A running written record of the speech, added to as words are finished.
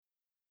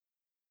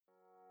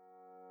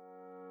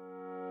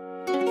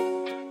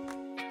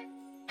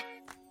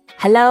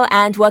Hello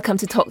and welcome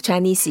to Talk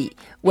Chinese,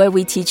 where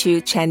we teach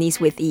you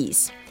Chinese with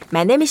ease.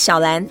 My name is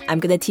ShaoLan.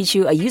 I'm going to teach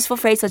you a useful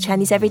phrase of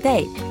Chinese every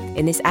day.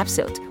 In this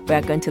episode, we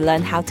are going to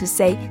learn how to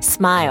say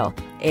smile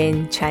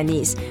in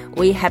Chinese.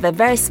 We have a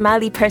very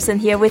smiley person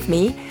here with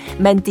me,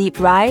 Mandeep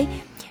Rai.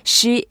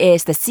 She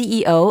is the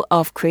CEO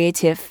of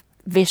Creative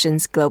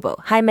Visions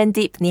Global. Hi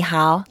Mandeep, 你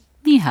好.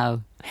 你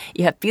好.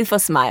 You have a beautiful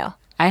smile.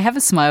 I have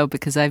a smile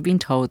because I've been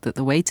told that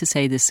the way to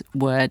say this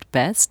word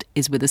best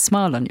is with a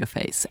smile on your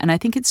face. And I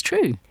think it's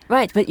true.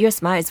 Right, but your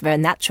smile is very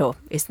natural.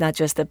 It's not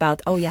just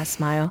about, oh yeah,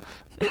 smile.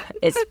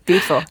 It's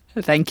beautiful.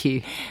 Thank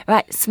you.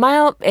 Right,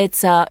 smile,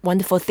 it's a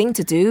wonderful thing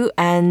to do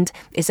and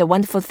it's a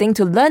wonderful thing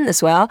to learn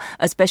as well,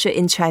 especially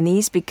in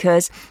Chinese,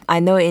 because I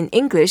know in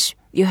English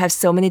you have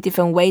so many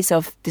different ways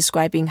of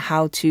describing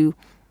how to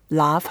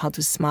laugh, how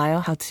to smile,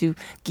 how to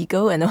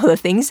giggle and all the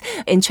things.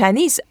 In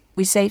Chinese,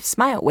 we say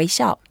smile, 微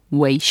笑.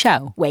 微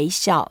笑. 微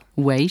笑.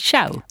 微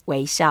笑.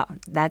 微笑.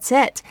 That's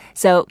it.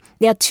 So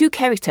there are two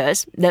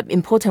characters. The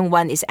important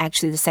one is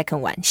actually the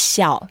second one,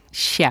 笑.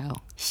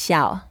 笑.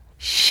 笑.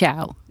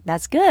 笑.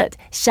 That's good.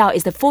 笑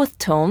is the fourth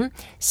tone.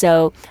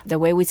 So the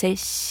way we say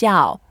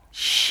笑.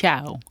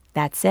 笑.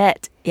 That's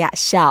it. Yeah,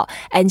 笑.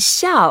 And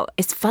笑,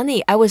 it's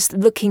funny. I was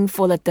looking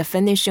for the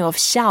definition of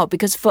笑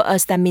because for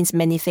us that means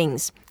many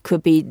things.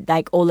 Could be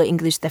like all the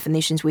English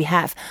definitions we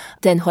have.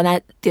 Then when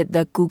I did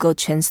the Google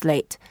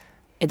Translate,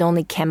 it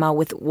only came out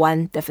with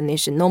one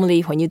definition.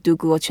 Normally when you do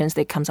Google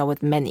Translate, it comes out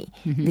with many.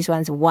 Mm-hmm. This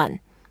one's one.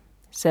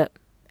 So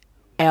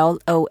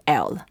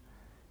LOL.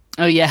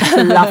 Oh, yeah.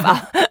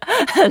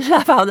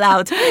 laugh out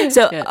loud.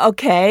 So, yeah.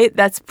 Okay,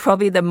 that's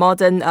probably the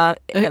modern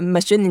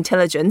machine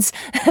intelligence.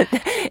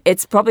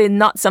 It's probably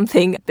not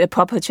something, the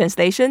proper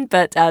translation,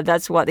 but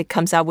that's what it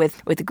comes out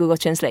with the Google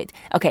Translate.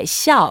 Okay,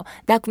 笑,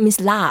 that means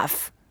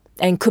laugh.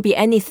 And could be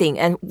anything.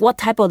 And what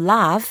type of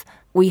laugh,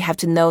 we have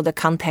to know the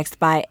context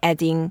by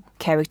adding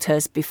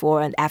characters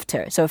before and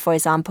after. So, for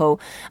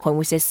example, when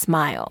we say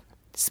smile,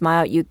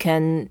 you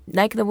can,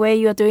 like the way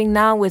you're doing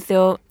now with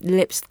your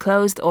lips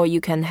closed, or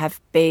you can have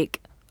big,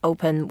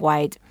 open,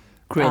 wide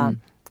grin.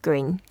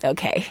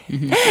 Okay.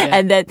 Mm-hmm, yeah.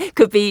 And then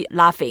could be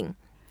laughing.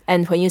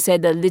 And when you say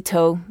the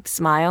little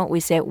smile, we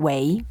say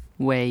微.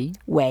 微.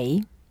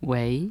 微.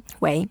 微.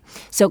 微.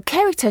 So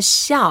character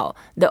笑,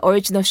 the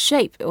original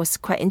shape, it was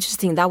quite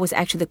interesting. That was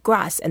actually the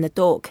grass and the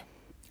dog.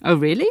 Oh,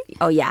 really?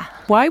 Oh, yeah.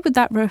 Why would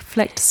that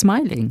reflect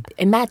smiling?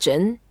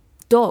 Imagine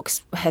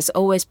dogs has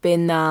always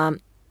been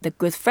the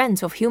good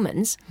friends of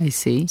humans. I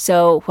see.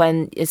 So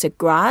when it's a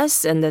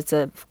grass and it's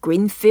a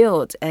green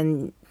field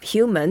and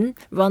human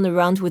run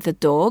around with a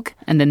dog.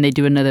 And then they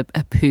do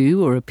a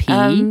poo or a pee.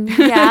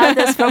 Yeah,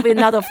 that's probably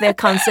not of their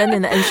concern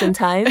in the ancient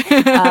time.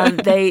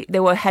 They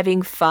were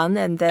having fun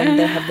and then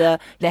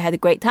they had a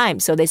great time,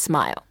 so they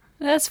smile.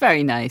 That's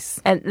very nice.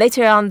 And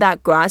later on,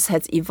 that grass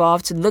has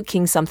evolved to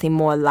looking something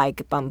more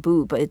like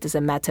bamboo, but it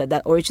doesn't matter.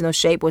 That original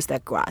shape was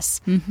that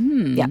grass.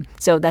 Mm-hmm. Yeah,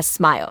 so that's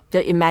smile.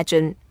 Just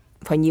imagine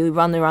when you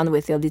run around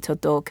with your little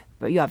dog,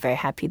 you are very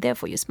happy,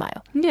 therefore you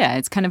smile. Yeah,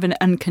 it's kind of an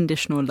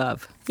unconditional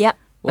love. Yep.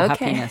 Or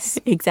okay. happiness.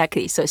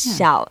 Exactly. So,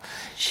 笑.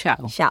 笑.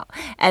 笑.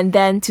 And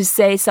then to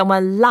say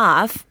someone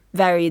laugh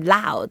very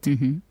loud,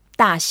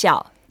 大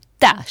笑.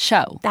 大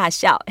笑. 大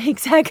笑.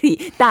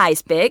 Exactly. 大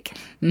is big.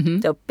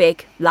 Mm-hmm. So,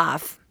 big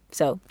laugh.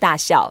 So, 大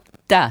笑.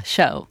 大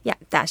笑. Yeah,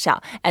 大笑.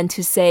 And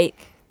to say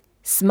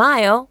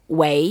smile,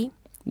 微.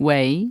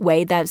 微.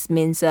 微, that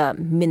means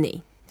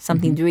mini.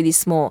 Something really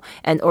small.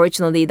 And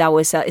originally that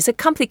was it's a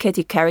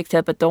complicated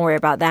character, but don't worry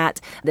about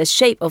that. The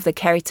shape of the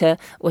character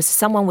was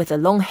someone with a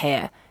long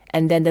hair,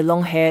 and then the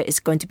long hair is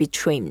going to be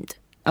trimmed.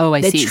 Oh,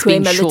 I they see.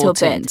 trim it's a little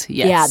shortened. bit.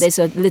 Yes. Yeah, there's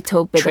a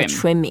little bit of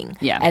trimming.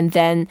 Yeah. And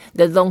then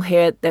the long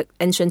hair, the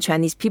ancient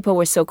Chinese people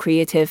were so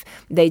creative.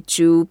 They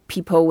drew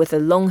people with a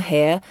long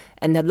hair,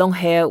 and the long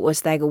hair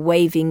was like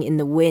waving in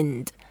the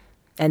wind.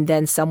 And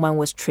then someone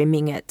was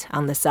trimming it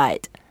on the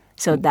side.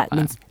 So that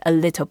means a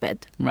little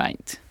bit.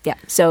 Right. Yeah.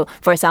 So,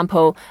 for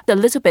example, the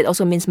little bit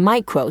also means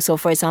micro. So,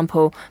 for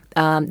example,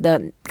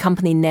 the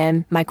company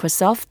name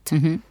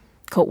Microsoft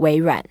called 微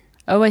软.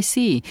 Oh, I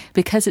see.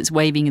 Because it's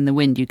waving in the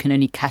wind, you can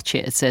only catch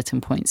it at a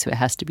certain point, so it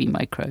has to be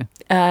micro.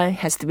 It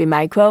has to be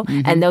micro.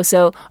 Mm-hmm. And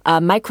also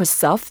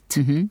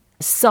Microsoft,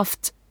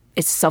 soft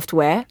is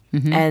software,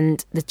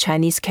 and the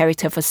Chinese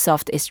character for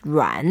soft is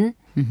软.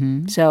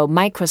 Mm-hmm. So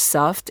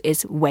Microsoft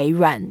is 微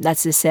软.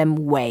 That's the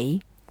same way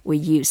we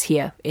use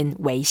here in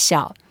微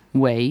笑.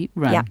 微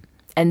软. Yeah.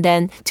 And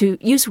then to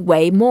use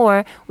微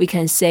more, we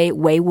can say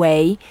微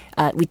微.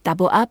 We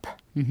double up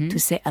to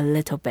say a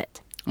little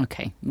bit.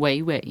 Okay.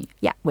 微微.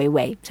 Yeah, 微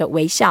微. So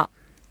微笑.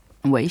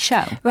 微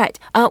笑. Right.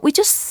 We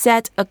just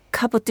said a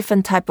couple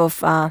different type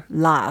of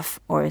laugh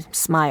or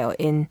smile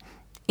in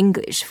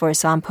English. For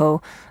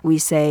example, we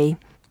say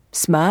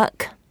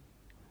smirk.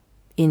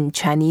 In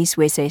Chinese,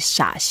 we say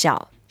傻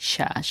笑.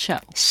 傻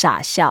笑.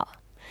 傻笑.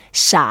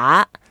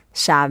 傻.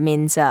 傻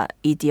means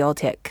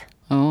idiotic.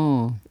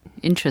 Oh,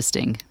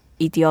 interesting.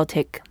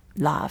 Idiotic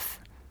laugh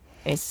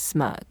is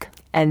smirk.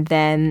 And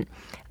then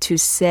to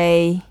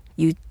say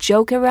you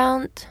joke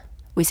around,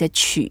 we say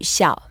取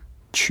笑.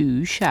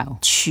取笑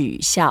取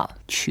笑.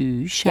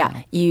 取笑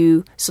Yeah,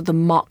 you sort of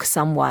mock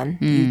someone.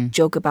 You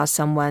joke about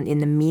someone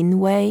in a mean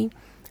way.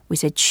 We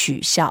say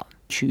取笑.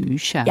 取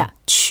笑 Yeah,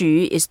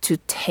 取 is to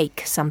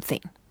take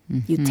something.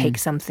 You take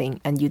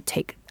something and you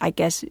take, I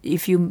guess,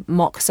 if you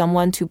mock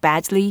someone too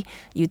badly,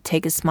 you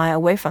take a smile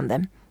away from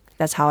them.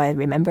 That's how I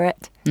remember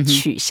it.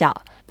 取笑.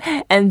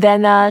 And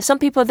then some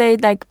people, they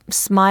like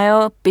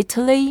smile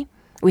bitterly.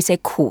 We say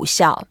苦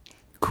笑.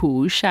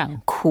苦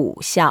笑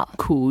苦笑.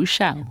 苦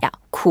笑 Yeah,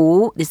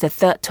 苦 is the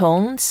third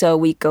tone, so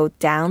we go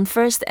down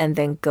first and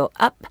then go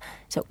up.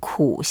 So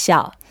苦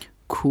笑.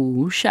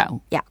 苦笑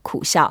Yeah,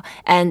 苦笑.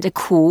 And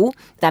苦,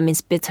 that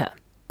means bitter.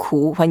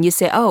 苦, when you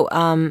say,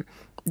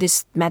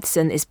 this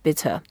medicine is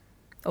bitter,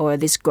 or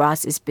this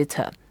grass is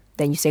bitter,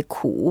 then you say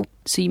苦.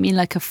 So you mean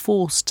like a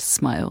forced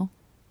smile?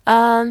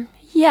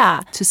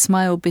 Yeah. To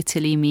smile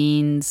bitterly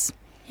means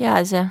Yeah,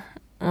 it's a,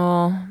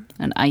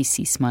 an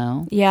icy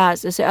smile. yeah,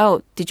 so say,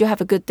 did you have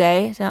a good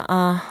day? So,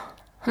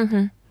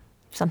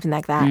 something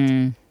like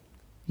that.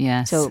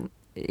 Yes. So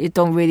you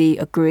don't really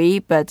agree,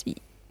 but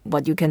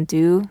what you can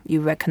do,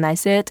 you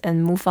recognize it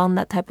and move on,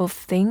 that type of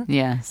thing.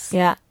 Yes.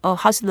 Yeah. Oh,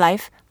 how's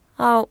life?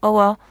 Oh,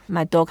 well,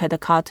 my dog had a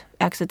car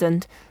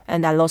accident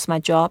and I lost my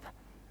job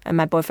and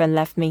my boyfriend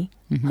left me.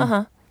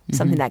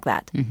 Something like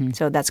that.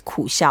 So that's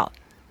苦笑.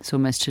 It's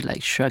almost to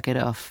like shrug it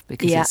off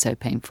because Yeah. it's so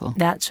painful.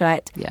 That's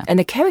right. Yeah. And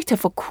the character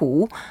for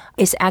苦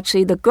is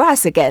actually the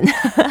grass again.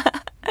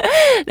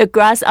 The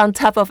grass on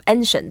top of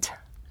ancient.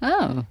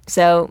 Oh.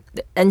 So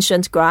the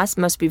ancient grass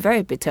must be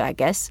very bitter, I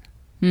guess.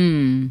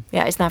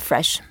 Yeah, it's not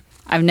fresh.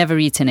 I've never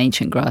eaten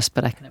ancient grass,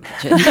 but I can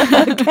imagine.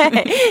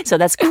 Okay. So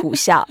that's 苦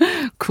笑.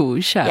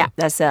 苦笑 Yeah,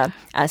 that's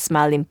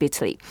smiling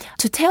bitterly.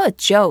 To tell a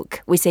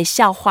joke, we say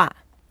笑话.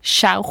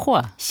笑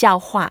话笑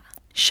话.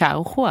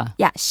 笑话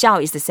Yeah, 笑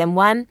is the same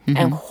one.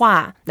 And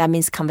话, that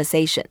means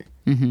conversation.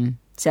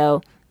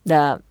 So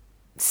the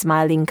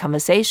smiling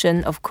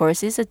conversation, of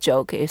course, is a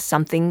joke. It's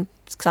some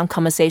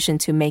conversation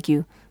to make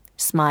you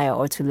smile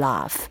or to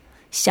laugh.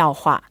 笑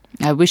话.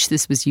 I wish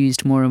this was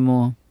used more and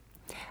more.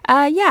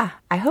 Yeah,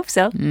 I hope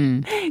so.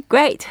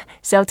 Great.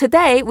 So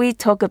today we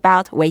talk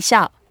about 微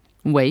笑.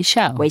 微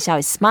笑微笑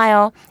is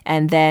smile.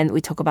 And then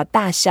we talk about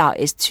大笑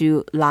is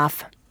to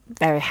laugh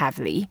very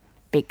heavily.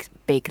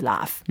 Big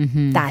laugh.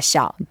 大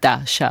笑.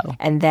 大笑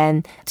And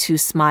then to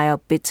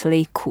smile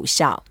bitterly, 苦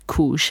笑.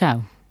 苦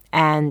笑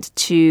And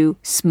to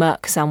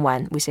smirk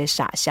someone, we say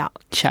傻笑.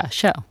 傻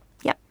笑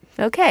Yep.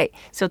 Okay.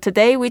 So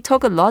today we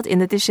talk a lot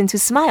in addition to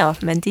smile,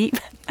 Mandeep.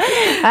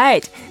 All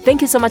right.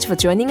 Thank you so much for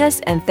joining us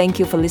and thank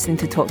you for listening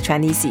to Talk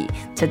Chinese.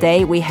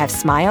 Today we have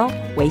smile,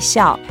 微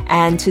笑,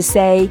 and to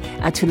say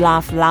to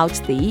laugh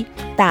loudly,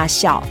 大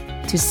笑.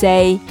 To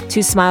say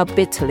to smile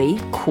bitterly,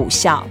 苦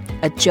笑.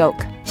 A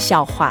joke,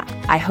 笑话.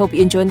 I hope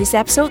you enjoyed this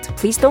episode.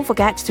 Please don't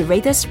forget to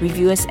rate us,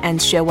 review us, and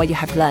share what you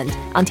have learned.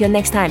 Until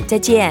next time, 再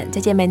见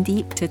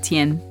Mandeep. 再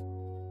见